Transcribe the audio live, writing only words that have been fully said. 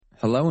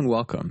Hello and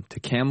welcome to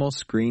Camel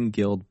Screen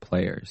Guild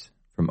Players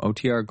from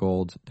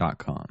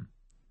OTRGold.com.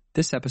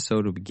 This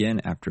episode will begin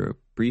after a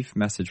brief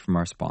message from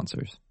our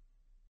sponsors.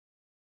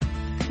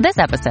 This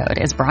episode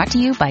is brought to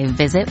you by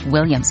Visit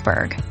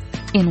Williamsburg.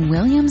 In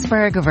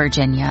Williamsburg,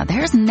 Virginia,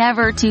 there's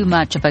never too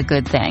much of a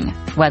good thing.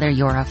 Whether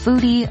you're a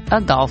foodie,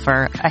 a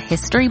golfer, a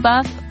history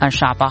buff, a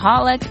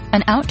shopaholic,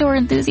 an outdoor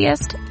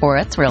enthusiast, or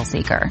a thrill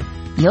seeker,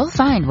 you'll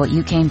find what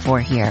you came for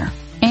here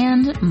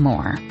and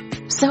more.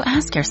 So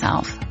ask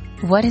yourself,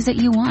 what is it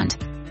you want?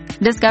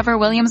 Discover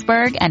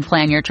Williamsburg and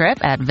plan your trip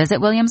at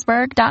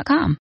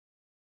visitwilliamsburg.com.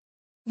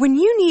 When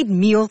you need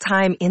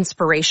mealtime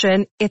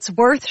inspiration, it's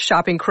worth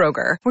shopping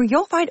Kroger, where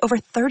you'll find over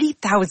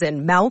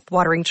 30,000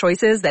 mouth-watering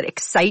choices that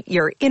excite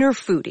your inner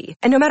foodie.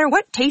 And no matter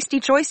what tasty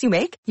choice you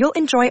make, you'll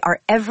enjoy our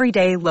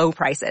everyday low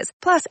prices,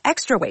 plus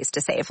extra ways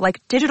to save,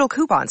 like digital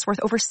coupons worth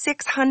over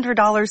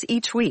 $600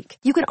 each week.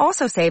 You can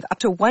also save up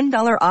to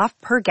 $1 off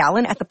per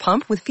gallon at the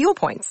pump with fuel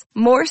points.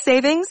 More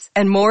savings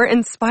and more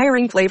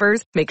inspiring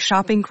flavors make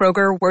shopping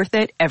Kroger worth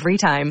it every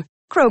time.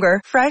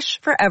 Kroger, fresh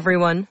for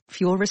everyone.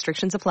 Fuel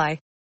restrictions apply.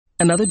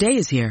 Another day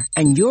is here,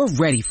 and you're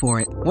ready for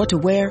it. What to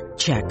wear?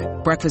 Check.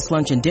 Breakfast,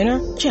 lunch, and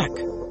dinner? Check.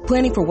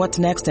 Planning for what's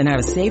next and how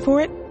to save for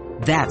it?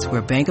 That's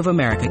where Bank of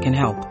America can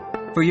help.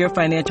 For your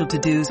financial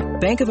to-dos,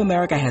 Bank of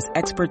America has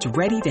experts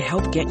ready to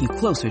help get you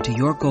closer to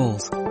your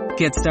goals.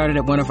 Get started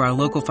at one of our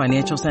local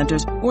financial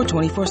centers or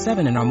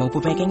 24/7 in our mobile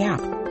banking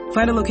app.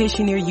 Find a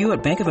location near you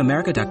at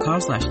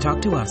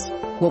bankofamerica.com/talktous.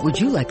 What would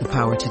you like the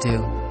power to do?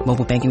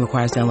 Mobile banking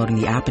requires downloading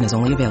the app and is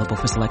only available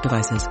for select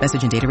devices.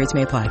 Message and data rates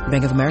may apply.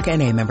 Bank of America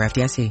N.A., member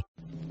FDIC.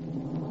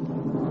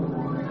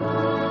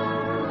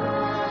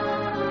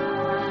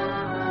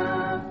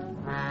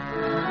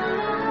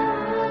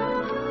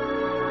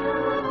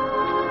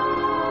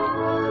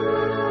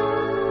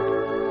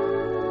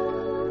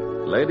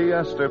 Lady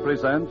Esther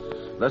presents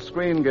the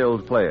Screen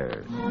Guild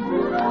Players.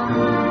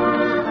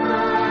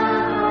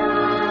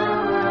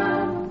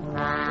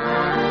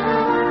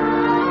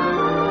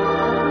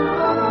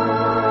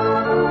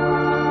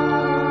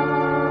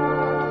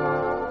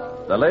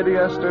 The Lady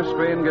Esther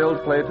Screen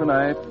Guild play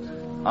tonight,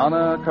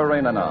 Anna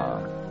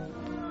Karenina.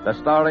 The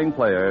starring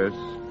players.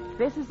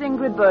 This is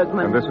Ingrid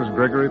Bergman. And this is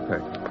Gregory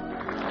Peck.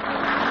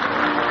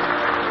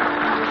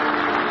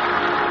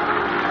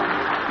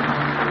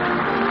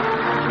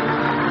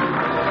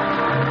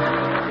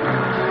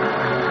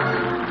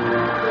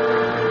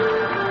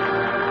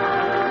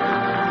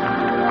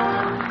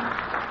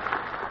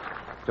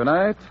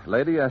 Tonight,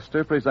 Lady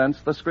Esther presents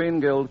the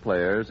Screen Guild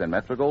Players in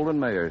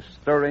Metro-Goldwyn-Mayer's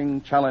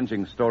stirring,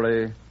 challenging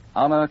story,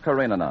 Anna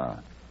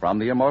Karenina, from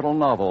the immortal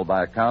novel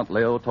by Count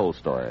Leo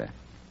Tolstoy.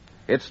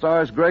 It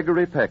stars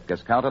Gregory Peck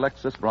as Count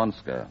Alexis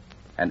Bronska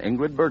and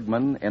Ingrid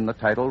Bergman in the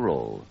title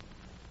role.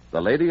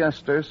 The Lady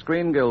Esther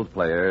Screen Guild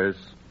Players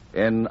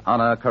in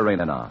Anna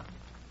Karenina.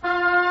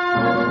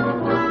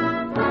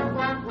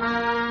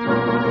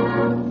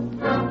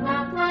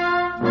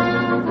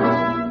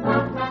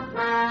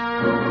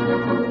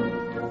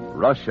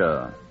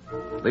 Russia,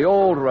 the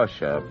old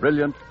Russia,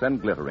 brilliant and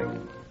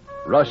glittering.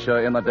 Russia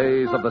in the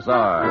days of the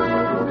Tsar.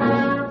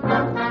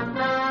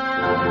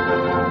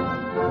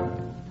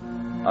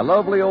 A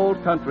lovely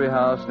old country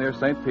house near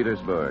St.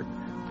 Petersburg.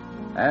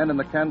 And in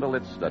the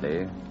candlelit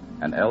study,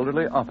 an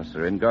elderly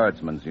officer in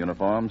guardsman's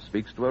uniform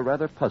speaks to a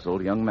rather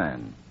puzzled young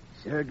man.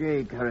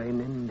 Sergei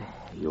Karenin,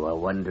 you are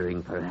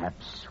wondering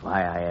perhaps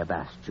why I have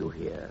asked you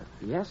here.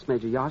 Yes,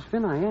 Major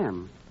Yashvin, I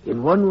am.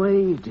 In one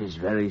way, it is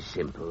very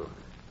simple.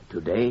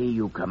 Today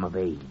you come of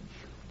age,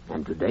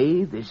 and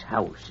today this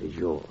house is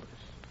yours.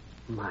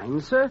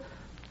 Mine, sir?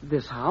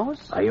 This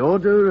house? By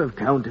order of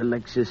Count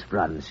Alexis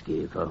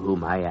Vronsky, for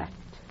whom I act.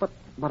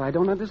 But I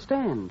don't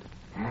understand.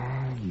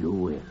 You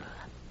will.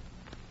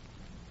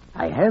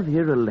 I have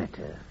here a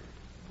letter.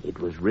 It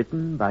was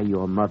written by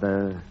your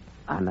mother,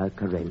 Anna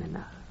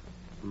Karenina.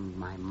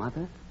 My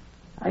mother?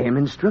 I am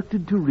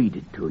instructed to read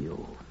it to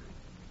you.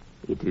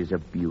 It is a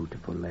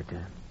beautiful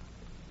letter.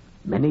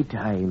 Many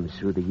times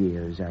through the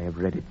years I have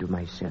read it to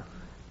myself.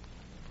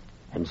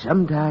 And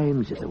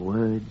sometimes in the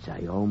words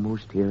I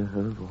almost hear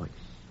her voice.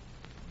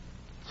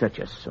 Such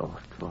a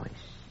soft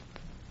voice.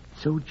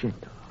 So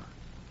gentle.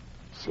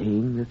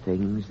 Saying the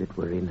things that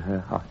were in her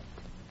heart.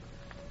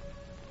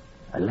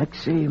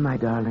 Alexei, my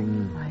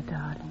darling. My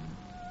darling.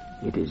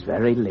 It is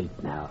very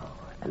late now,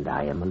 and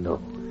I am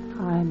alone.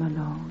 I'm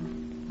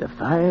alone. The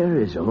fire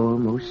is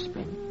almost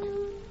spent,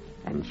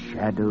 and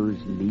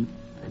shadows leap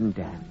and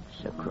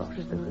dance across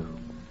the room.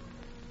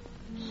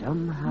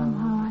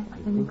 Somehow I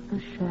think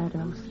the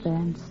shadows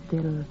stand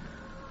still,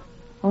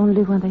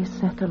 only when they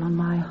settle on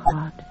my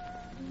heart.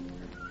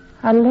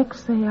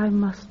 Alexei, I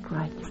must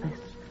write this.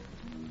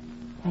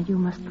 And you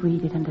must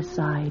read it and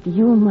decide.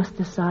 You must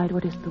decide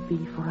what is to be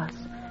for us.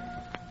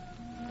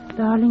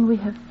 Darling, we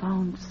have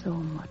found so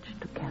much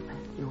together,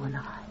 you and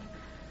I.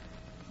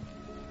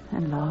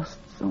 And lost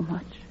so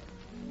much.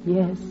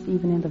 Yes,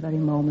 even in the very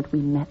moment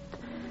we met.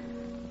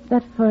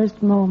 That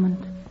first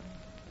moment.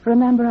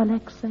 Remember,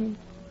 Alexei?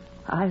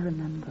 I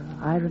remember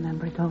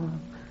it all.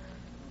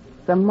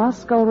 The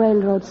Moscow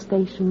Railroad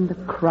station, the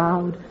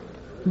crowd.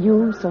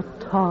 You so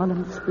tall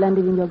and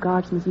splendid in your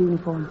guardsman's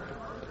uniform.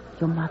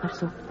 Your mother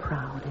so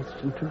proud as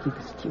she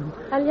introduced you.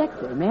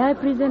 Alexei, may I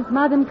present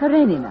Madame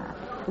Karenina?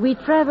 We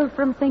traveled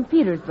from St.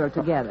 Petersburg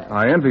together.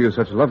 I envy you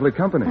such lovely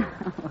company.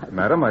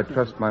 Madam, I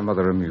trust my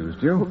mother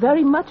amused you.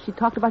 Very much. She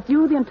talked about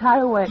you the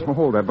entire way.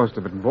 Oh, that must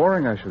have been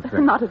boring, I should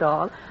think. Not at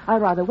all. I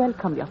rather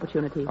welcome the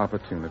opportunity.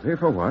 Opportunity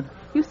for what?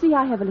 You see,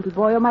 I have a little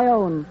boy of my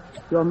own.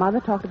 Your mother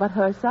talked about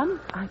her son.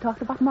 I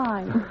talked about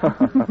mine.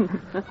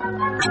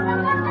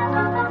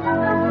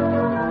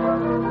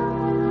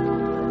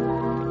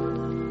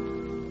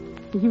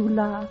 You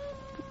laughed,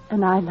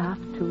 and I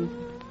laughed too.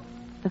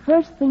 The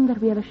first thing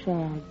that we ever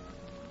shared.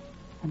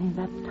 And in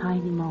that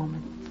tiny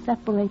moment,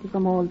 separated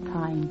from all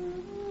time,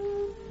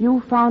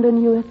 you found a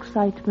new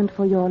excitement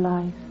for your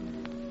life.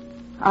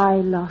 I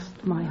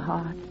lost my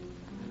heart.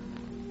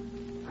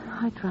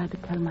 I tried to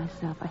tell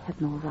myself I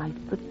had no right,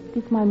 but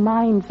if my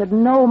mind said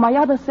no, my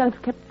other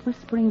self kept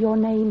whispering your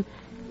name.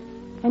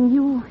 And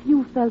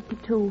you felt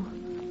it too.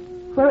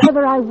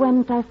 Wherever I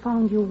went, I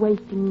found you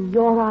waiting,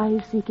 your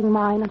eyes seeking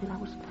mine, until I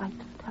was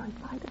frightened,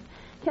 terrified.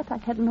 Yet I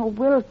had no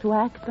will to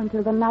act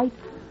until the night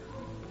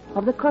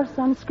of the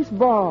Korsansky's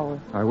ball.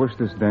 I wish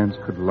this dance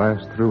could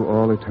last through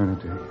all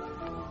eternity.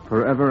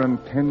 Forever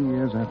and 10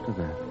 years after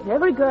that.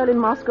 Every girl in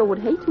Moscow would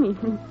hate me.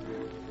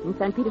 In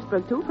St.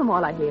 Petersburg, too, from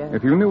all I hear.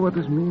 If you knew what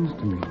this means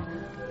to me,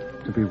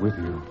 to be with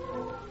you,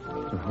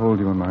 to hold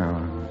you in my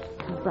arms.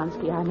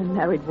 Vronsky, I'm a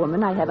married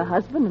woman. I have a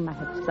husband and I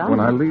have a son.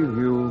 When I leave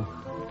you,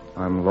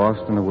 I'm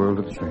lost in a world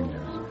of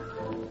strangers.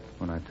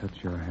 When I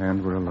touch your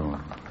hand, we're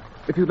alone.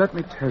 If you let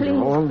me tell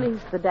you all... Please,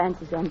 the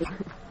dance is ending.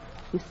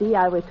 You see,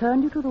 I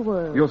returned you to the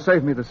world. You'll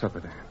save me the supper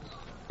dance.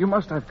 You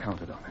must have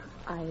counted on it.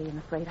 I am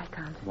afraid I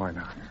can't. Why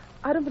not?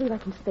 I don't believe I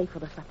can stay for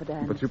the supper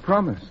dance. But you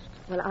promised.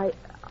 Well,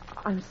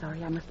 I'm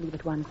sorry. I must leave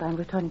at once. I'm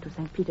returning to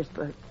St.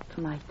 Petersburg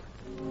tonight.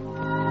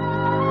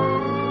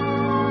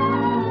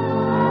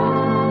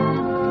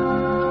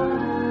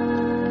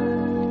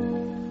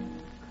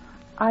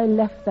 I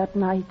left that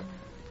night.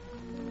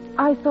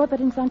 I thought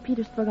that in St.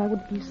 Petersburg I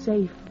would be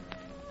safe.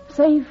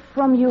 Safe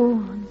from you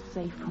and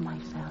safe from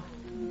myself.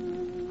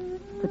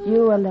 But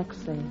you,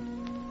 Alexei,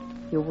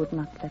 you would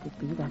not let it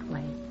be that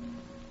way.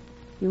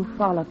 You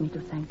followed me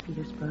to St.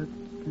 Petersburg,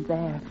 and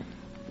there,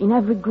 in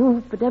every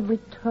group, at every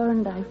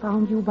turn, I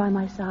found you by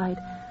my side,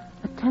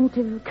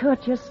 attentive,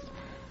 courteous,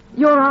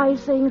 your eyes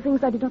saying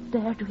things I did not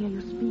dare to hear you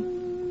speak,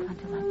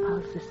 until my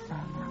pulses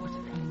sang, and I was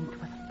faint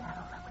with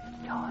terror and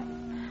with joy.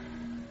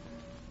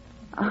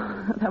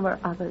 Oh, there were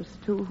others,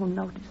 too, who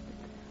noticed it.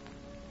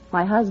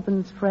 My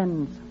husband's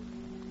friends.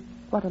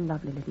 What a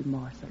lovely little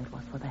morsel it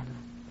was for them.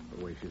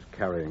 The way she's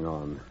carrying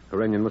on.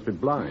 Karenina must be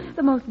blind.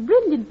 The most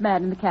brilliant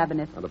man in the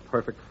cabinet. And a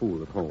perfect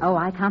fool at home. Oh,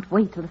 I can't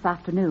wait till this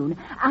afternoon.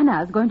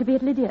 Anna's going to be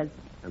at Lydia's.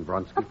 And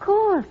Vronsky? Of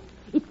course.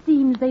 It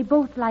seems they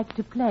both like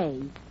to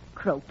play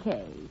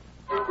croquet.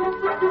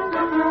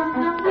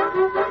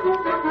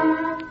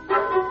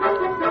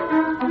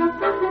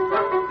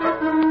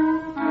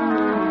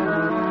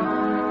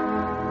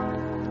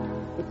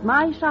 It's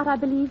my shot, I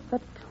believe,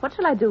 but what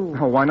shall I do?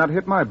 Oh, why not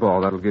hit my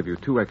ball? That'll give you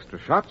 2 extra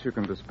shots. You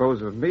can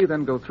dispose of me,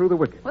 then go through the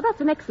wicket. Well,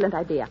 that's an excellent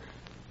idea.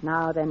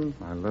 Now, then...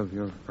 I love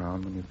your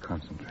frown when you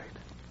concentrate.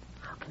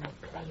 How can I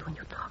play when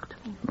you talk to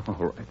me?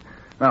 All right.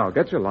 Now,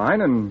 get your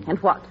line and... And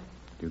what?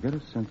 Do you get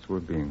a sense we're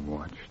being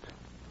watched?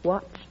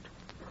 Watched?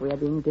 We are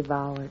being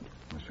devoured.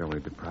 Shall we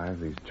deprive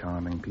these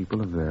charming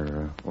people of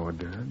their hors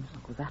d'oeuvres?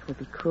 Oh, that would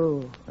be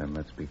cruel. Then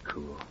let's be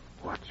cool.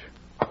 Watch.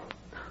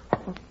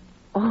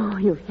 Oh,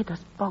 you hit us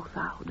both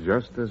out.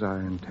 Just as I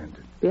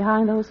intended.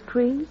 Behind those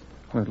trees?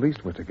 Well, at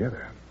least we're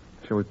together.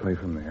 Shall we play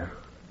from there?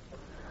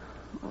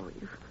 Oh,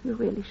 you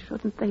really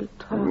shouldn't. They'll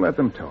talk. Let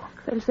them talk.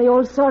 They'll say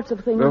all sorts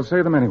of things. They'll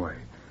say them anyway.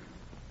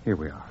 Here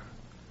we are.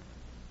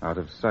 Out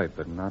of sight,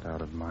 but not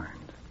out of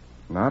mind.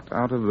 Not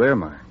out of their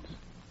minds.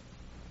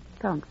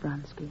 Count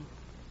Vronsky,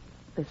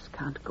 this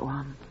can't go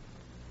on.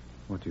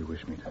 What do you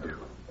wish me to do?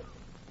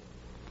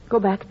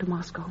 Go back to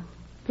Moscow.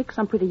 Pick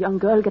some pretty young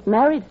girl, get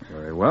married.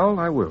 Very well,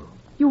 I will.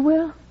 You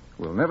will?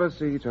 We'll never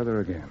see each other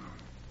again.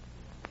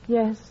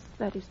 Yes,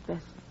 that is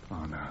best.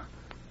 Oh, no.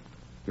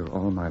 You're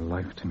all my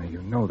life to me.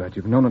 You know that.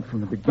 You've known it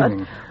from the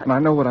beginning. And I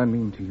know what I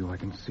mean to you. I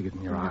can see it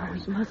in your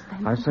eyes.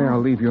 I say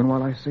I'll leave you, and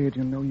while I say it,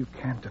 you know you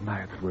can't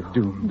deny that we're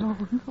doomed. No.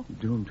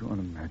 Doomed to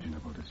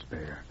unimaginable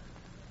despair.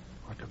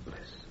 What a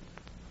bliss.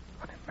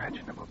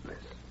 Unimaginable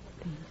bliss.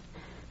 Please.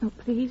 No,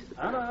 please.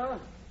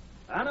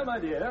 Anna, my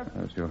dear.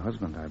 That's your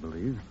husband, I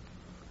believe.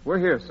 We're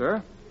here,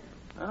 sir.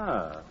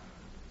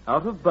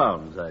 Out of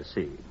bounds, I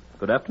see.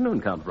 Good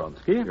afternoon, Count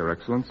Vronsky. Your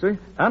Excellency.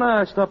 Anna,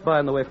 I stopped by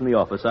on the way from the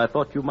office. I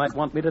thought you might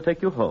want me to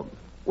take you home.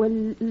 Well,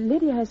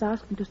 Lydia has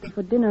asked me to stay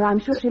for dinner. I'm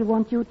sure she'll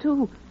want you,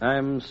 too.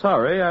 I'm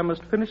sorry. I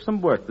must finish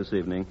some work this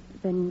evening.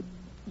 Then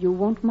you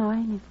won't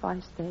mind if I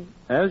stay?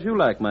 As you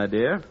like, my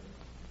dear.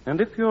 And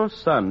if your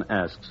son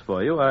asks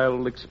for you,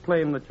 I'll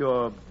explain that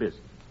you're busy.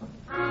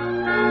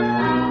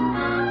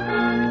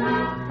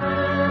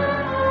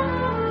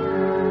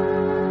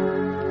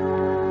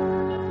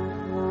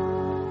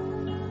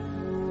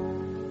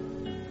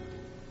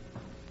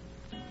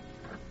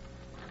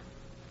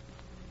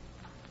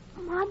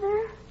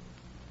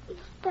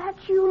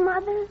 you,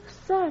 Mother?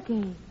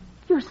 Sergei,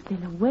 you're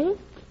still awake?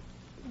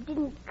 You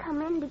didn't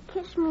come in to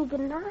kiss me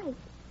goodnight.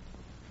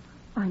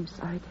 I'm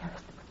sorry,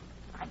 dearest.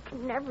 I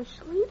can never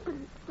sleep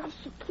unless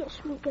you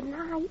kiss me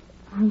goodnight.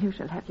 You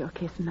shall have your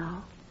kiss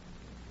now.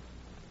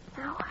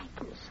 Now I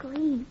can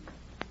sleep.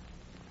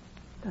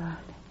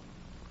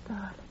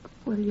 Darling,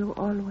 will you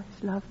always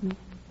love me?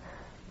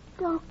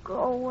 Don't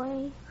go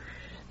away.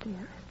 Shh,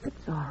 dearest,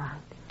 it's all right.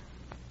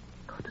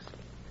 Go to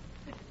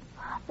sleep.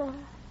 Mother.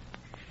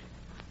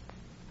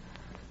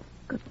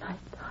 Good night,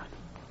 darling.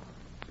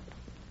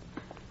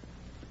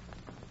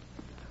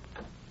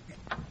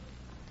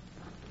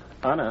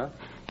 Anna?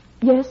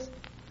 Yes?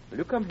 Will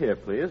you come here,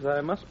 please?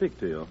 I must speak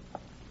to you.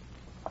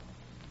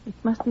 It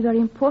must be very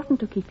important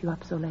to keep you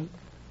up so late.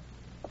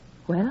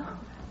 Well?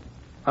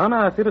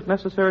 Anna, I feel it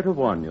necessary to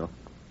warn you.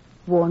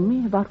 Warn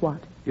me about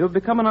what? You've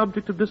become an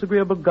object of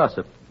disagreeable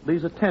gossip.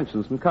 These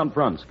attentions from Count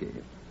Vronsky.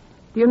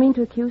 Do you mean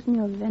to accuse me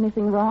of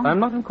anything wrong? I'm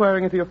not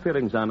inquiring into your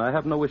feelings, Anna. I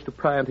have no wish to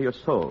pry into your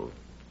soul.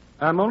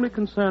 I'm only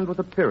concerned with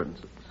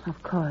appearances.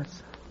 Of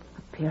course.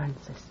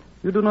 Appearances.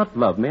 You do not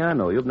love me. I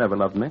know you've never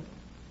loved me.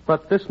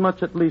 But this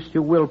much at least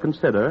you will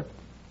consider: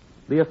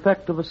 the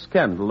effect of a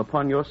scandal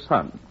upon your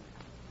son.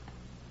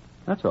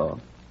 That's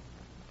all.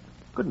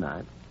 Good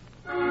night.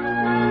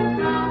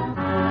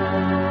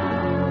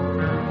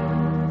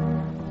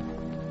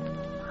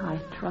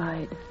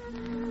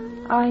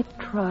 I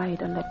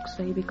tried,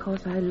 Alexei,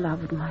 because I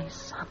loved my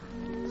son.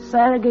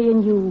 Sergei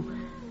and you.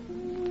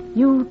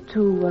 You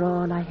two were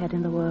all I had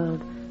in the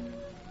world.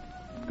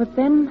 But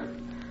then,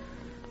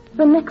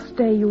 the next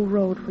day you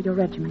rode for your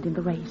regiment in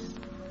the race.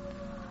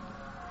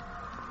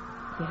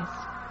 Yes,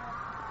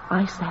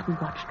 I sat and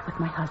watched with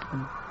my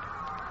husband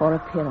for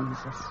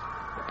appearances.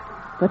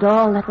 But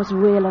all that was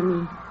real of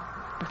me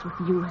was with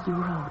you as you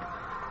rode.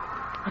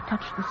 I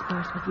touched the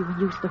spurs with you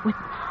and used the whip.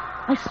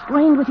 I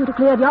strained with you to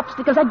clear the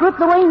obstacles. I gripped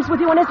the reins with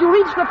you, and as you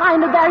reached the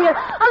final barrier...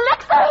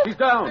 Alexei! He's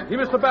down. He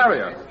missed the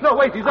barrier. No,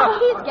 wait, he's up. Oh,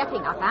 he's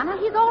getting up, Anna.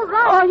 He's all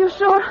right. Oh, are you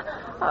sure?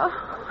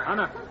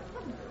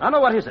 Anna,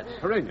 what is it?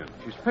 Karenina,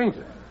 she's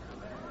fainted.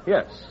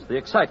 Yes, the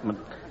excitement.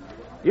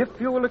 If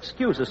you will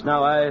excuse us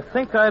now, I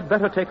think I'd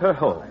better take her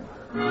home.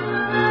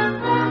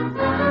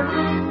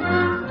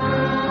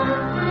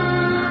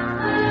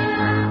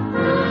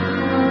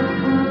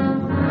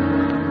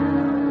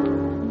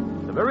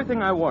 The very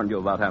thing I warned you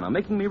about, Anna,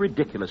 making me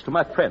ridiculous to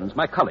my friends,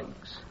 my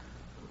colleagues.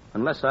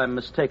 Unless I'm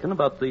mistaken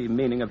about the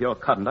meaning of your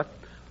conduct.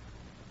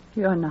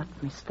 You're not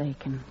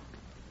mistaken.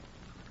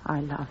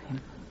 I love him.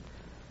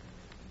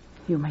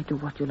 You may do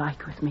what you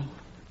like with me.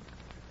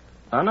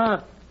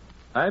 Anna,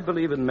 I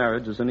believe in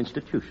marriage as an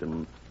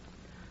institution.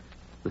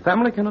 The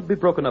family cannot be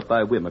broken up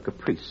by whim or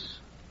caprice.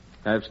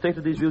 I have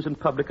stated these views in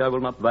public. I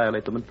will not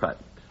violate them in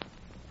private.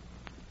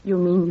 You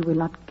mean you will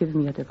not give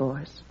me a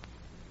divorce?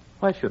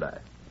 Why should I?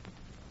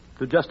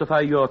 To justify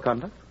your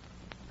conduct?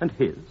 And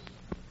his?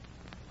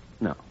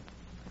 No.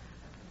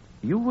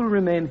 You will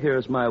remain here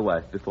as my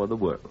wife before the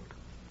world.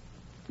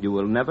 You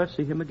will never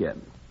see him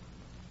again.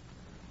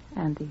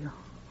 And the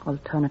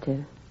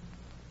alternative?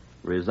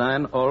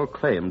 Resign all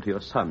claim to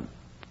your son.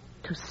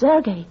 To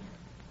Sergei?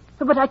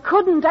 But I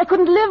couldn't. I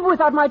couldn't live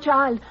without my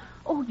child.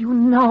 Oh, you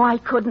know I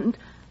couldn't.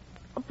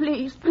 Oh,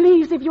 please,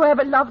 if you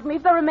ever loved me,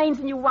 if there remains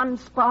in you one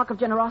spark of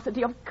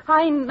generosity, of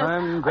kindness...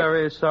 I'm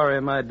very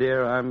sorry, my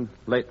dear. I'm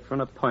late for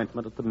an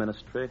appointment at the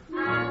ministry.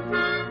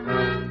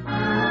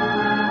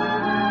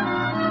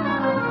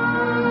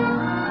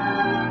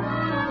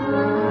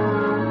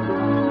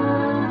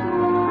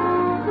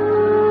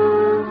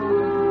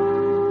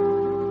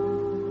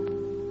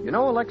 You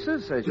know,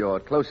 Alexis, as your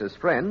closest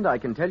friend, I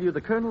can tell you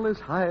the Colonel is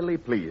highly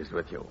pleased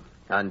with you.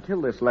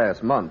 Until this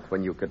last month,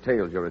 when you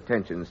curtailed your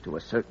attentions to a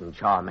certain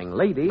charming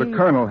lady... The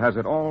Colonel has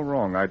it all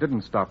wrong. I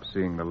didn't stop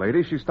seeing the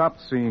lady. She stopped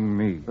seeing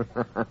me.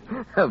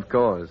 Of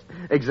course.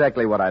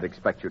 Exactly what I'd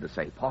expect you to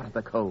say. Part of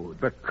the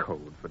code. The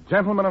code. For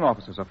gentlemen and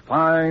officers, a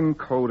fine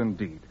code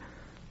indeed.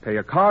 Pay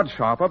a card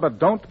sharper, but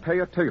don't pay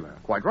a tailor.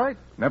 Quite right.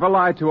 Never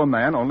lie to a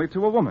man, only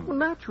to a woman. Well,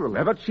 naturally.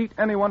 Never cheat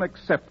anyone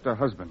except a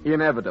husband.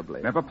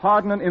 Inevitably. Never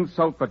pardon an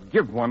insult, but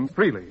give one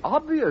freely.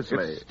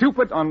 Obviously. It's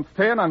stupid,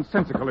 unfair,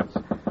 nonsensical.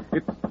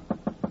 It's...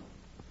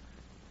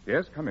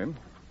 Yes, come in.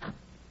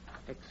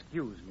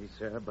 Excuse me,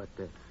 sir, but...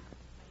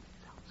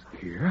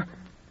 Here?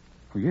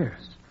 Oh, yes.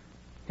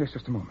 Yes,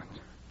 just a moment.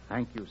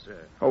 Thank you,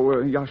 sir. Oh,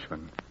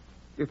 Yashvin,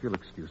 if you'll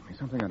excuse me,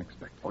 something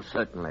unexpected. Oh,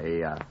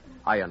 certainly.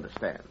 I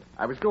understand.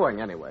 I was going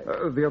anyway.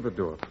 The other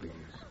door, please.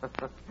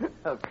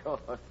 Of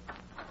course.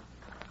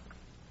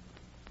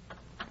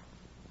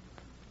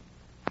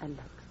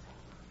 Alexei.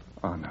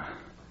 Anna.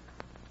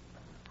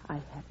 I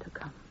had to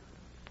come.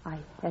 I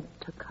had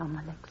to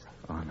come, Alexei.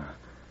 Anna,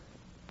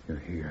 you're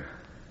here.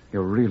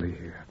 You're really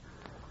here.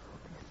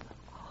 This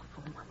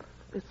awful month,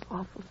 this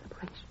awful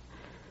separation.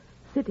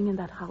 Sitting in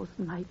that house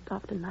night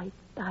after night,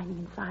 dining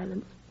in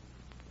silence.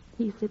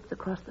 He sits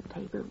across the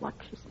table,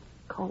 watches me,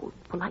 cold,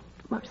 polite,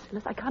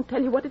 merciless. I can't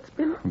tell you what it's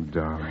been.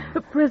 Darling.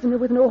 A prisoner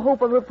with no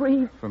hope of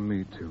reprieve. For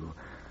me, too.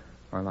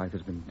 My life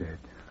has been dead,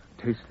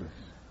 tasteless.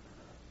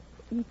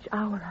 Each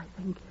hour, I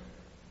think,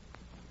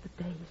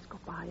 The days go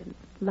by and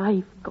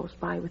life goes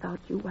by without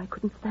you. I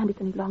couldn't stand it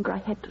any longer. I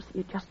had to see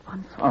you just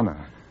once.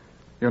 Anna,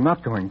 you're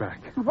not going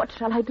back. What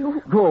shall I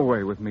do? Go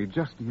away with me,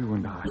 just you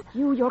and I.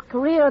 You, your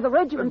career, the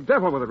regiment. The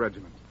devil with the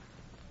regiment.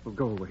 We'll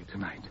go away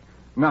tonight.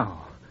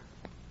 Now.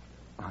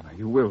 Anna,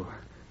 you will.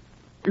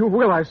 You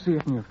will, I see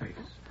it in your face.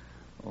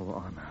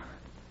 Oh, Anna.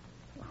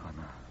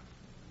 Anna.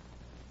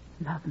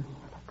 Love me,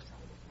 Alexei.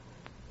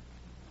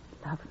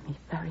 Love me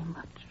very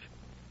much.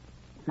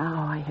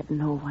 Now I have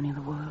no one in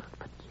the world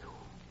but you.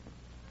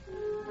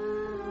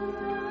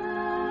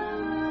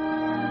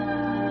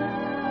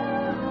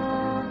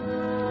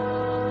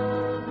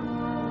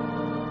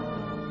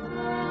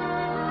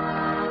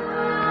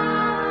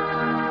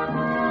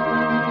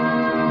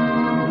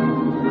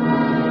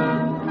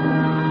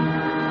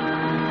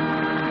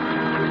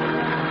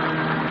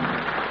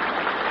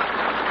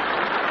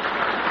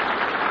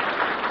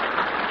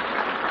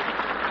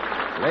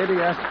 Lady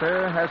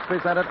Esther has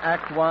presented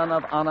Act One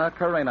of Anna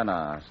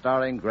Karenina,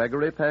 starring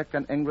Gregory Peck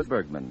and Ingrid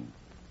Bergman.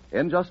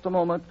 In just a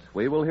moment,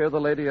 we will hear the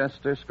Lady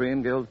Esther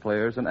Screen Guild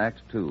players in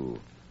Act Two.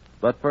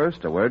 But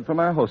first, a word from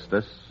our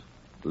hostess,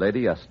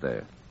 Lady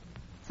Esther.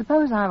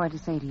 Suppose I were to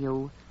say to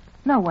you,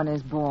 no one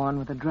is born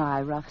with a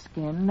dry, rough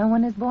skin. No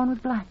one is born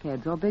with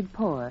blackheads or big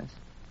pores.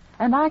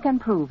 And I can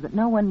prove that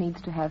no one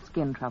needs to have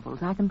skin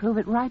troubles. I can prove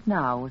it right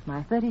now with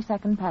my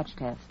 30-second patch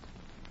test.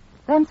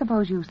 Then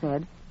suppose you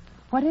said,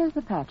 what is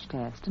the patch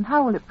test, and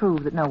how will it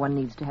prove that no one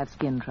needs to have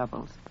skin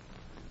troubles?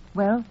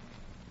 Well,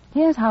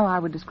 here's how I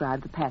would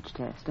describe the patch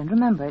test. And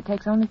remember, it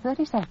takes only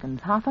 30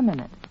 seconds, half a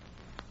minute.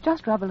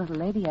 Just rub a little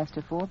Lady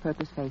Esther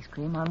 4-purpose face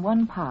cream on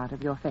one part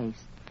of your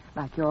face,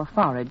 like your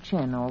forehead,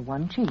 chin, or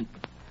one cheek.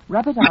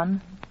 Rub it on,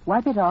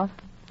 wipe it off,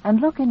 and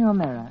look in your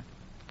mirror.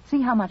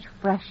 See how much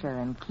fresher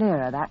and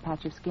clearer that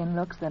patch of skin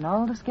looks than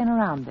all the skin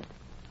around it.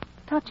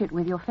 Touch it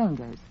with your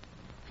fingers.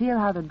 Feel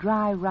how the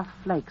dry, rough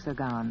flakes are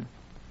gone.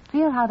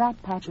 Feel how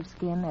that patch of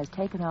skin has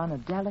taken on a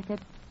delicate,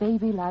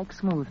 baby-like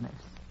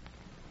smoothness.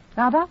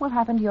 Now, that will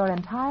happen to your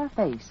entire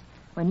face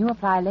when you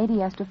apply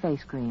Lady Esther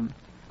face cream,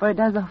 for it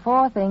does the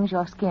 4 things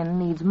your skin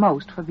needs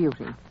most for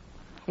beauty.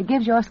 It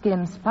gives your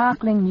skin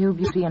sparkling new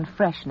beauty and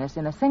freshness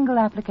in a single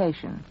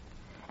application.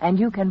 And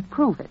you can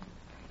prove it.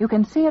 You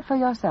can see it for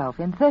yourself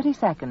in 30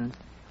 seconds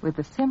with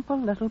the simple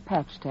little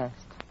patch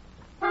test.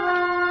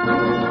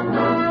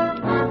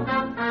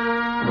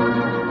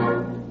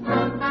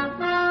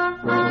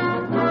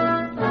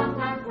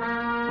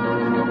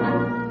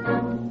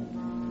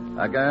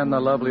 Again, the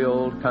lovely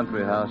old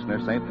country house near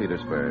St.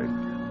 Petersburg.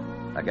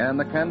 Again,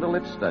 the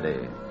candlelit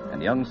study,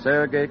 and young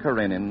Sergei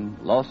Karenin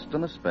lost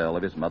in the spell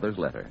of his mother's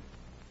letter.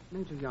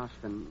 Major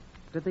Yashvin,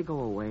 did they go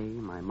away,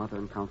 my mother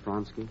and Count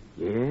Vronsky?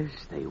 Yes,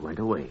 they went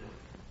away.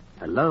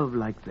 A love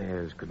like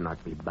theirs could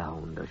not be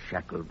bound or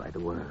shackled by the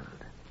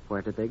world.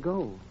 Where did they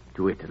go?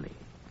 To Italy,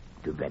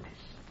 to Venice.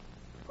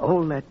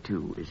 All that,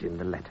 too, is in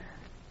the letter.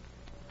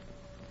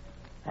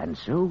 And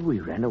so we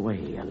ran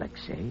away,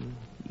 Alexei,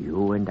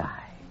 you and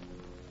I,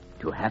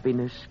 to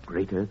happiness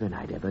greater than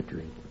I'd ever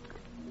dreamed.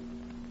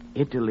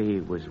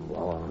 Italy was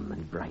warm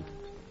and bright.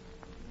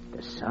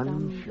 The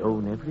sun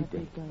shone every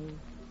day.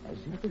 As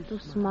if to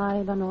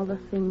smile on all the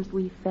things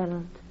we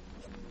felt.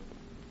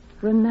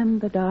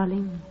 Remember,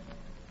 darling,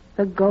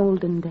 the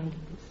golden days,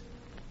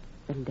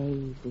 the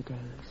lazy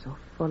days, so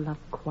full of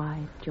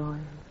quiet joy.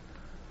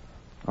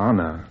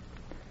 Anna,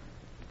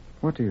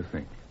 what do you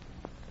think?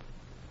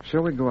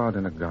 Shall we go out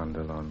in a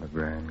gondola on the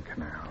Grand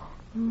Canal?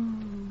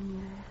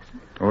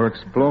 Yes. Or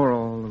explore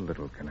all the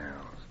little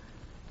canals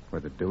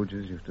where the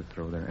Doges used to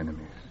throw their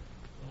enemies?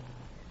 Yes.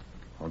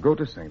 Or go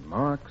to St.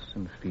 Mark's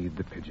and feed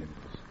the pigeons?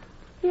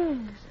 Yes.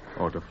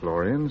 Or to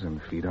Florian's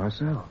and feed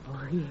ourselves?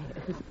 Oh,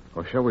 yes.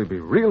 Or shall we be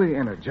really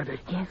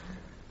energetic? Yes.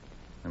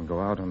 And go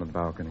out on the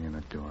balcony and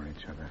adore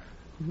each other?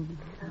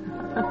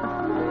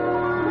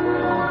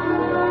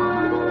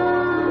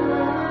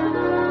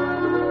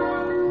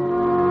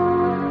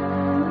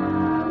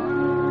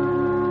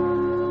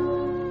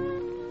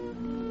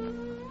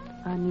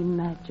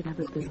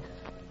 Unimaginable bliss.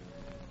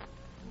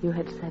 You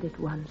had said it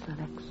once,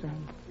 Alexei.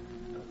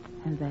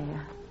 And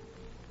there,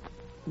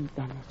 in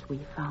Venice, we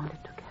found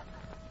it together.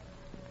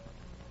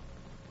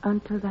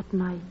 Until that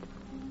night.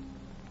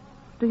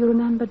 Do you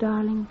remember,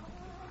 darling?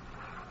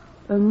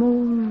 A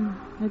moon,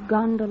 a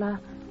gondola,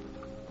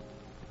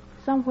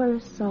 somewhere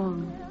a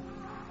song.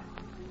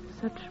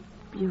 Such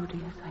beauty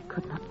as I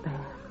could not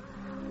bear.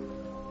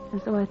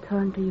 And so I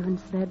turned to you and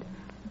said,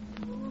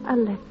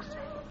 Alexei.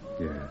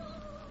 Yes.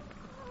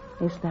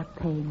 Is there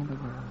pain in the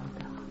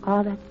world?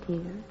 Are there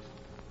tears?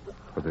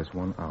 For this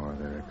 1 hour,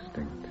 they're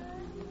extinct.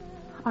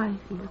 I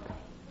feel pain.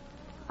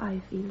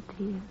 I feel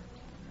tears.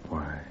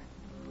 Why?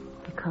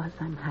 Because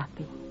I'm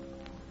happy.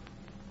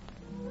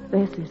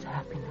 This is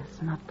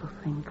happiness, not to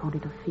think, only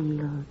to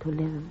feel, to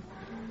live.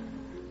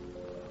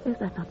 Is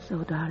that not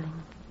so,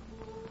 darling?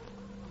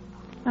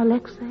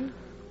 Alexei?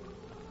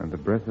 And the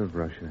breath of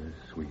Russia is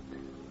sweet.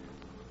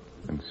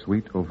 And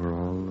sweet over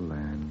all the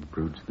land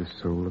broods the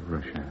soul of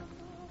Russia.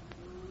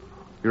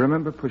 You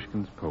remember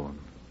Pushkin's poem?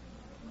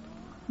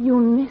 You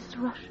miss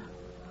Russia?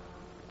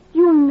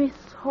 You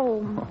miss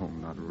home. Oh,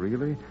 not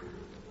really.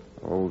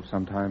 Oh,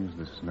 sometimes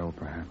the snow,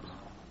 perhaps.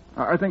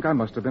 I think I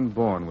must have been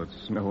born with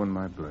snow in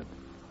my blood.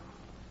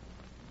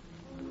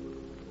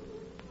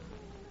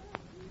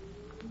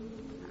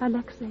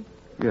 Alexei.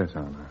 Yes,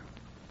 Anna.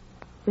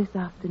 This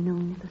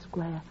afternoon in the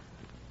square,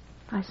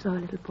 I saw a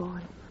little boy.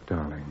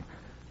 Darling,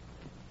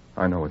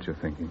 I know what you're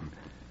thinking.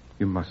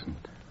 You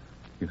mustn't.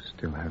 You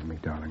still have me,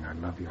 darling. I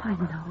love you.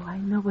 I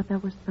know, but there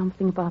was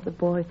something about the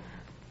boy.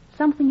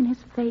 Something in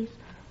his face.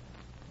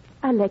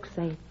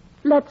 Alexei,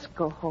 let's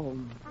go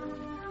home.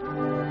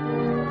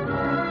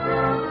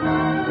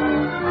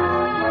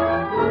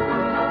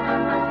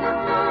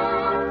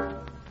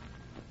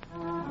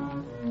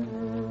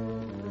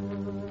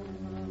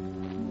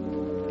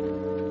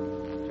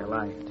 Shall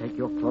I take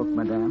your cloak,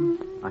 madame?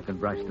 I can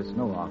brush the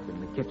snow off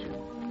in the kitchen.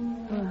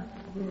 Oh,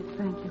 yes,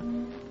 thank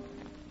you.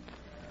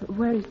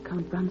 Where is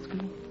Count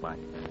Vronsky? Why,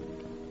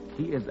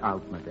 he is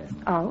out,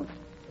 madame. Out?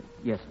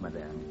 Yes,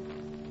 madame.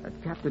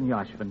 Captain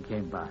Yashvin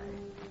came by.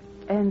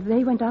 And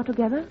they went out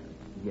together?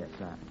 Yes,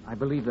 I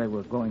believe they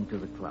were going to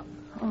the club.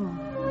 Oh.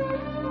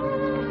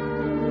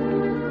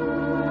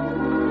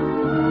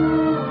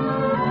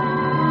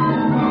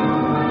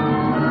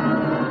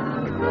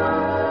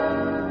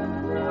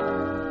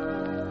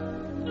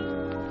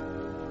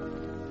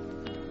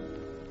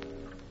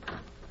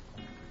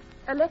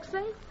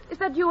 Alexei? Is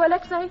that you,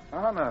 Alexei?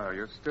 Anna,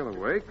 you're still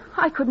awake?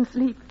 I couldn't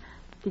sleep.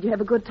 Did you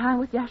have a good time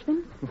with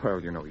Yashvin?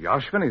 Well, you know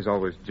Yashvin. He's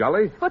always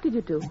jolly. What did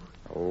you do?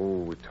 Oh,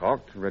 we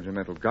talked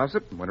regimental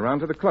gossip and went around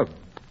to the club.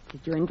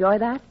 Did you enjoy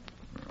that?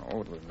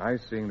 Oh, it was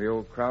nice seeing the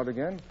old crowd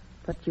again.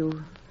 But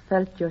you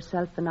felt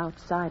yourself an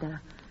outsider.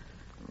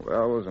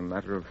 Well, as a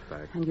matter of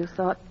fact. And you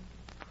thought...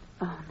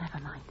 Oh, never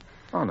mind.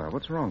 Anna,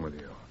 what's wrong with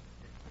you?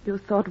 You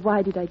thought,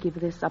 why did I give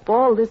this up?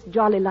 All this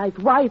jolly life.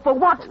 Why? For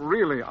what? Oh,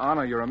 really,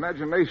 Anna, your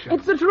imagination.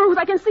 It's the truth.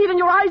 I can see it in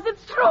your eyes.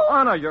 It's true.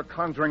 Anna, you're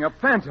conjuring up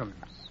phantoms.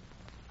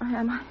 I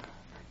am.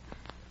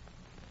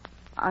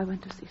 I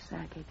went to see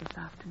Sergei this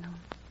afternoon.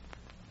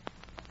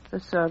 The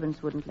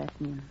servants wouldn't let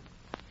me in.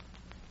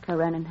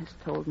 Karenina has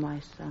told my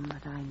son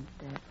that I'm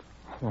dead.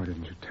 Why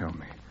didn't you tell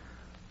me?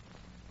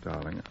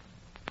 Darling,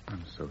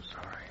 I'm so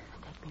sorry.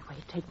 Take me away.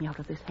 Take me out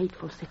of this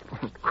hateful city.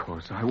 Of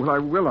course I will. I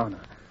will,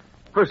 Anna.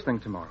 First thing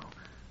tomorrow.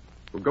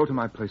 We'll go to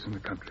my place in the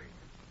country.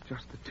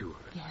 Just the two of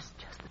us. Yes,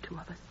 just the two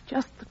of us.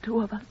 Just the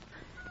two of us.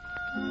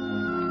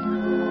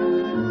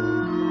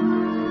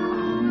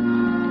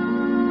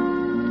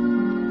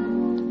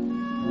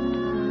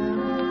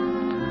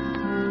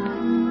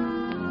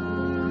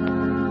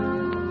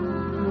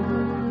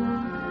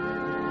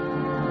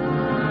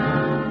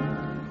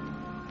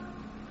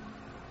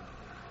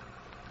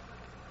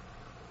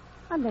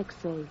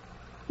 Alexei,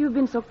 you've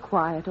been so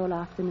quiet all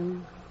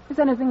afternoon. Is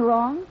anything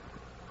wrong?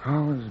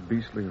 Oh, this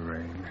beastly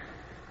rain.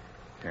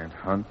 Can't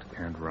hunt,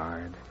 can't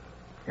ride,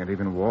 can't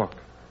even walk.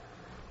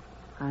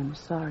 I'm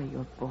sorry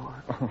you're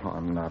bored. Oh,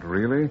 I'm not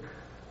really.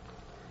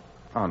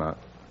 Anna,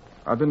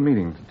 I've been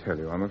meaning to tell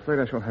you. I'm afraid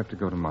I shall have to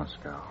go to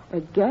Moscow.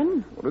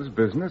 Again? Well, it's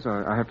business.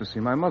 I have to see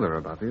my mother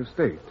about the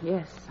estate.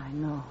 Yes, I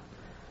know.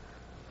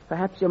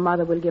 Perhaps your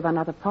mother will give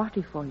another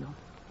party for you.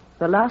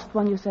 The last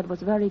one you said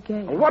was very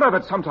gay. Oh, what of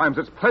it? Sometimes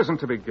it's pleasant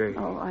to be gay.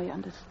 Oh, I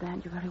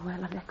understand you very well,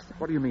 Alexei.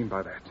 What do you mean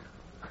by that?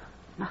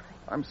 Nothing.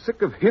 I'm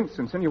sick of hints,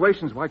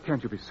 insinuations. Why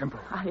can't you be simple?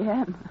 I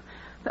am.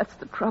 That's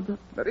the trouble.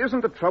 That isn't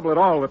the trouble at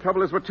all. The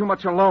trouble is we're too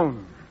much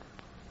alone.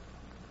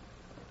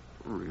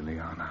 Really,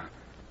 Anna,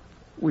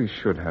 we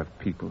should have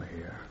people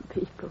here.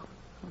 People?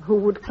 Who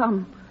would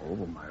come?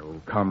 Oh, my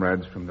old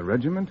comrades from the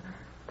regiment.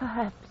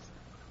 Perhaps.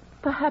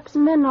 Perhaps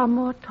men are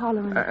more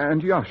tolerant.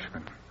 And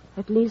Yashvin.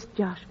 At least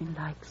Yashvin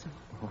likes me.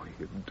 Oh,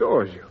 he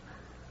adores you.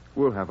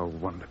 We'll have a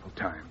wonderful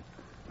time.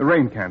 The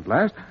rain can't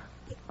last.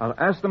 I'll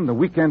ask them the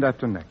weekend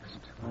after next.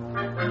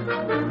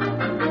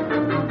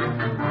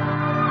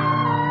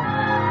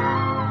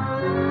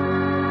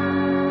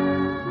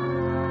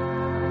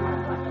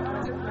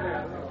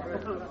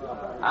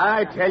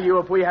 I tell you,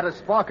 if we had a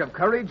spark of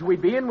courage,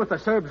 we'd be in with the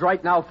Serbs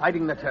right now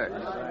fighting the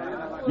Turks.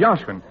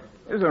 Yashvin,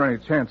 is there any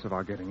chance of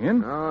our getting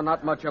in? No,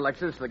 not much,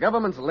 Alexis. The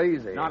government's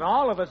lazy. Not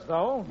all of us,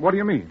 though. What do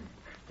you mean?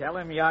 Tell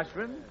him,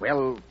 Yashvin.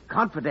 Well,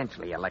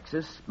 confidentially,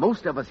 Alexis,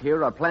 most of us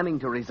here are planning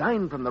to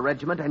resign from the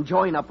regiment and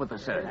join up with the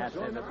Serbs.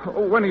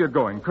 Oh, when are you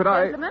going? Could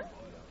I... Gentlemen?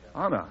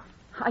 Anna.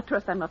 I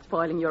trust I'm not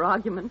spoiling your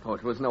argument. Oh,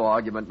 it was no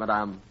argument,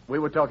 madame. We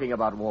were talking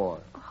about war.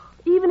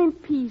 Even in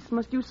peace,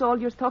 must you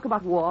soldiers talk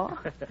about war?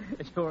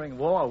 During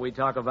war, we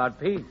talk about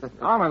peace.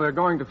 Anna, they're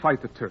going to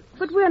fight the Turks.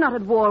 But we're not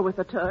at war with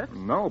the Turks.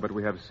 No, but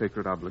we have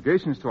sacred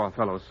obligations to our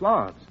fellow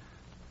Slavs.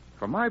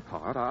 For my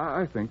part,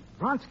 I think...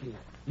 Vronsky,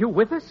 you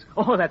with us?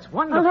 Oh, that's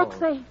wonderful.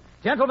 Alexei.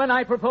 Gentlemen,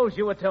 I propose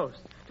you a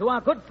toast to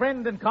our good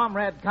friend and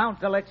comrade,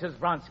 Count Alexis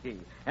Vronsky.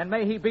 And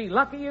may he be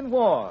lucky in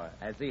war,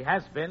 as he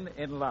has been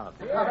in love.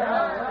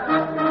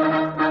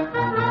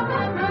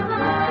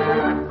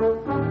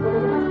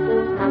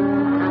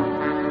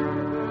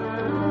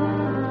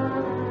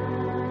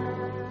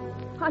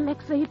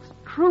 Alexei, it's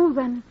true,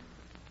 then.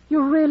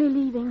 You're really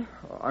leaving.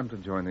 I'm to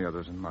join the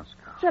others in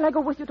Moscow. Shall I go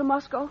with you to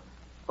Moscow?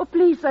 Oh,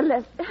 please, sir,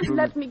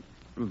 let me...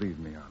 Believe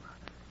me, Anna.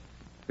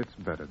 It's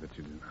better that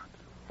you do not.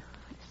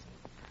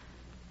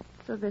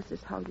 So this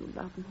is how you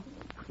love me.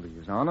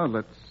 Please, Anna,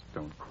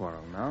 don't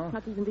quarrel now.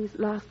 Not even these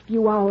last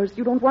few hours.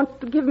 You don't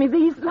want to give me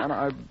these... Anna,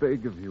 I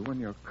beg of you when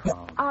you're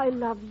calm. I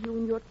love you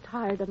and you're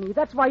tired of me.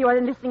 That's why you are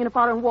enlisting in a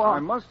foreign war. I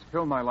must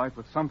fill my life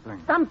with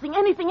something. Something,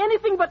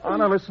 anything but...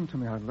 Anna, listen to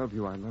me. I love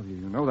you.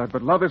 You know that,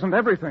 but love isn't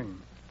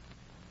everything.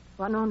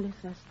 One only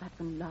says that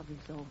when love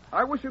is over.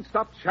 I wish you'd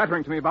stop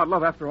chattering to me about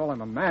love. After all,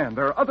 I'm a man.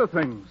 There are other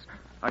things.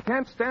 I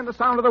can't stand the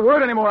sound of the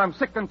word anymore. I'm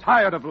sick and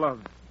tired of love.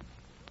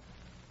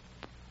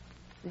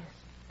 This is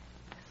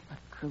the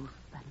truth,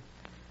 then.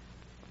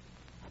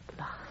 At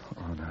last.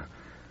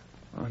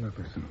 Anna,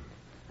 listen.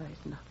 There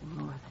is nothing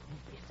more that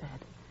need be said.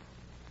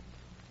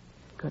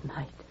 Good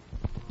night.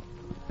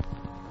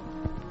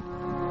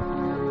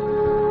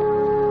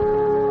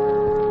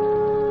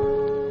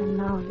 And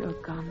now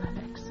you're gone,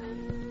 Alexei.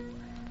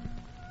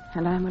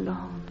 And I'm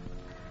alone.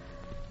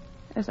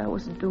 As I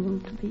was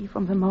doomed to be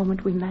from the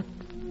moment we met.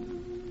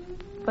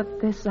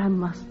 But this I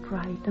must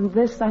write, and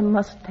this I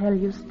must tell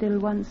you still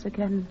once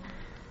again.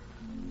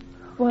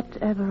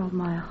 Whatever of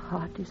my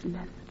heart is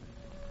left,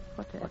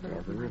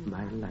 whatever of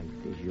my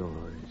life is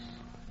yours,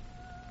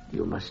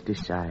 you must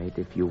decide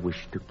if you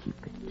wish to keep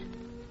it.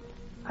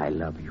 I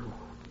love you.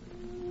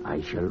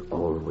 I shall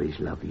always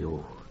love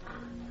you,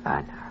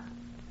 Anna.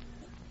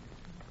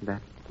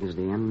 That is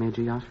the end,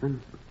 Major Yashvin?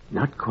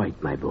 Not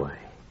quite, my boy.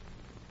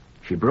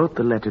 She brought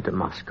the letter to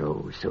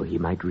Moscow so he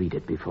might read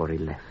it before he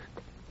left.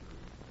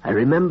 I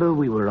remember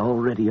we were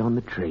already on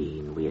the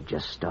train. We had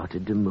just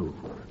started to move.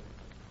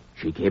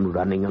 She came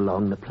running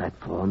along the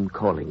platform,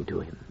 calling to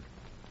him.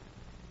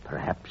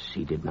 Perhaps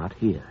he did not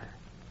hear.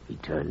 He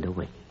turned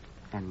away.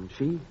 And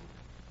she?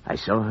 I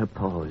saw her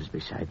pause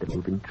beside the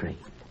moving train.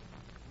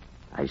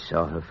 I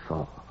saw her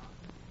fall.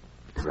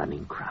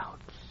 Running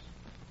crowds.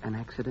 An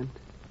accident?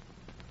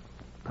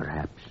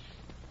 Perhaps.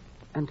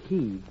 And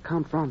he,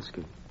 Count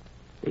Vronsky?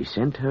 They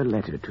sent her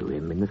letter to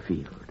him in the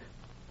field.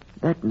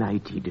 That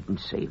night he didn't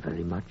say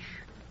very much.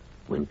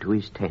 Went to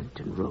his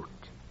tent and wrote.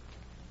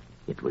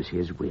 It was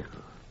his will.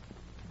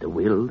 The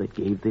will that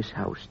gave this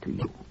house to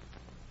you.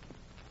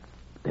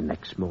 The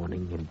next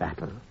morning in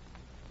battle,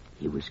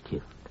 he was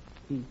killed.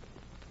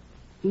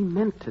 He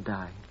meant to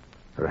die.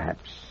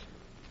 Perhaps.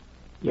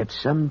 Yet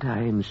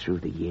sometimes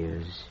through the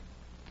years,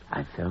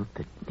 I felt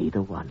that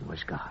neither one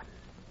was gone.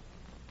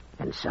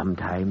 And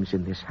sometimes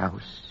in this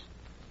house,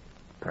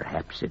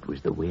 perhaps it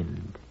was the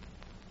wind,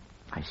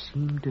 I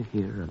seemed to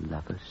hear a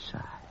lover's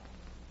sigh.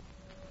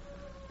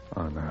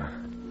 Anna,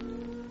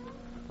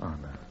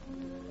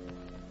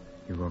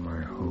 you are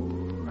my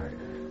whole life.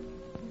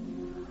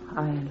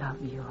 I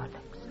love you,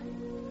 Alexei.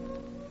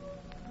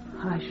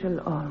 I shall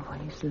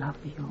always love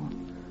you.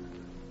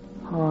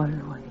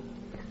 Always.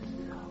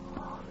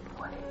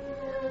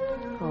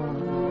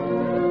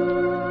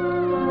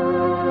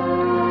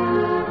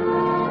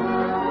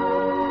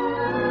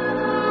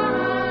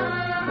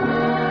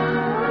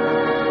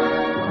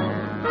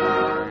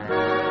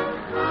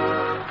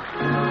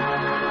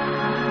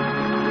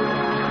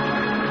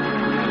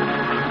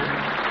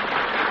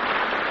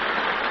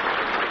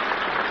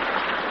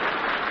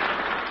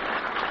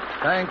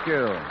 Thank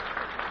you.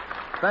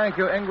 Thank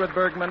you, Ingrid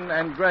Bergman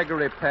and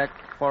Gregory Peck,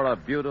 for a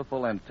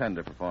beautiful and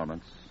tender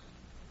performance.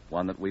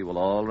 One that we will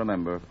all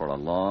remember for a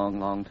long,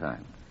 long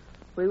time.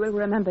 We will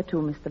remember, too,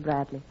 Mr.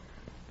 Bradley,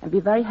 and be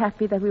very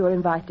happy that we were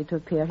invited to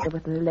appear here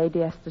with the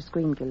Lady Esther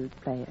Screen Guild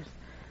players.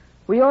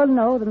 We all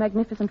know the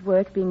magnificent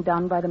work being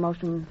done by the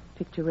Motion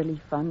Picture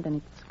Relief Fund and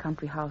its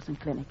country house and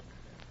clinic.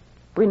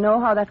 We know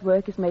how that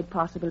work is made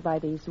possible by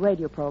these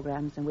radio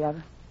programs, and we are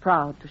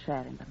proud to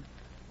share in them.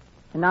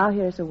 And now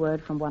here is a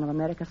word from one of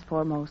America's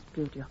foremost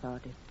beauty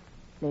authorities,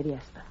 Lady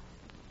Esther.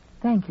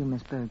 Thank you,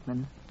 Miss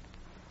Bergman.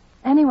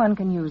 Anyone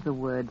can use the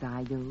words I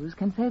use,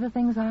 can say the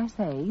things I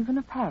say, even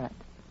a parrot.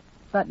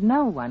 But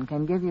no one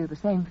can give you the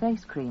same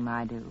face cream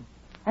I do.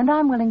 And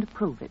I'm willing to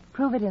prove it.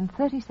 Prove it in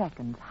 30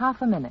 seconds, half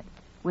a minute,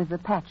 with the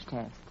patch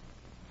test.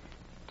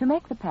 To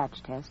make the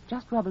patch test,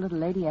 just rub a little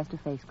Lady Esther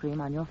face cream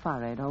on your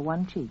forehead or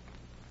one cheek.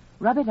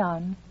 Rub it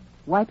on,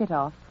 wipe it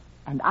off,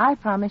 and I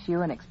promise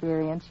you an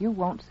experience you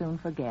won't soon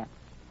forget.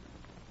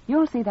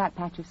 You'll see that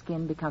patch of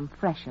skin become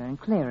fresher and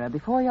clearer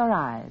before your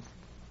eyes.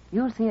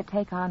 You'll see it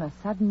take on a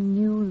sudden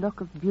new look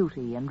of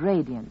beauty and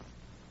radiance.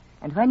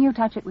 And when you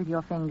touch it with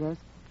your fingers,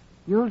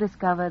 you'll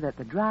discover that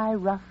the dry,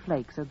 rough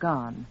flakes are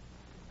gone,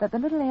 that the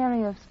little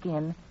area of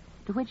skin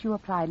to which you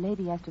apply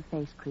Lady Esther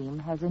face cream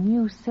has a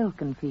new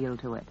silken feel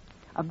to it,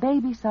 a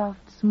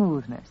baby-soft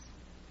smoothness.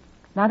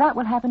 Now, that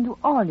will happen to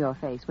all your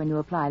face when you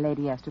apply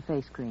Lady Esther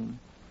face cream,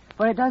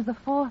 for it does the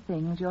 4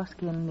 things your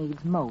skin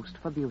needs most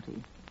for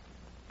beauty.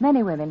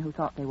 Many women who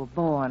thought they were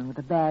born with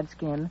a bad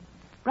skin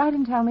write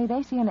and tell me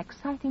they see an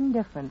exciting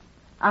difference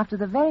after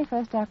the very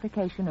first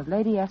application of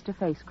Lady Esther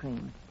face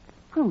cream.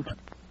 Prove it.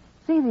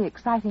 See the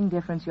exciting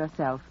difference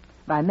yourself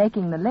by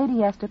making the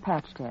Lady Esther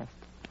patch test.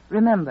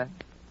 Remember,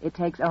 it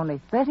takes only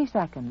 30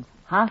 seconds,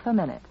 half a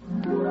minute.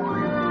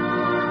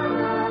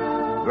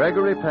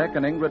 Gregory Peck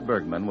and Ingrid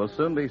Bergman will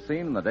soon be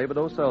seen in the David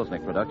O.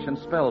 Selznick production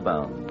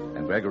Spellbound,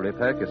 and Gregory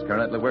Peck is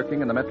currently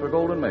working in the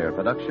Metro-Goldwyn-Mayer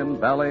production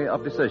Valley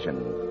of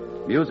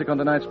Decision. Music on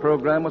tonight's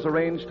program was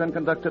arranged and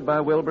conducted by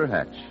Wilbur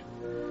Hatch.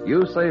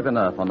 You save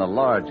enough on the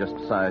largest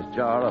size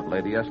jar of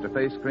Lady Esther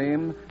face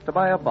cream to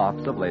buy a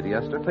box of Lady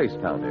Esther face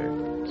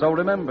powder. So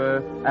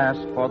remember,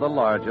 ask for the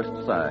largest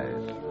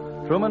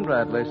size. Truman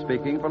Bradley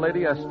speaking for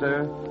Lady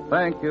Esther.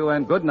 Thank you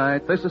and good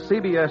night. This is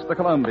CBS, the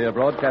Columbia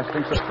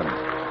Broadcasting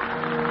System.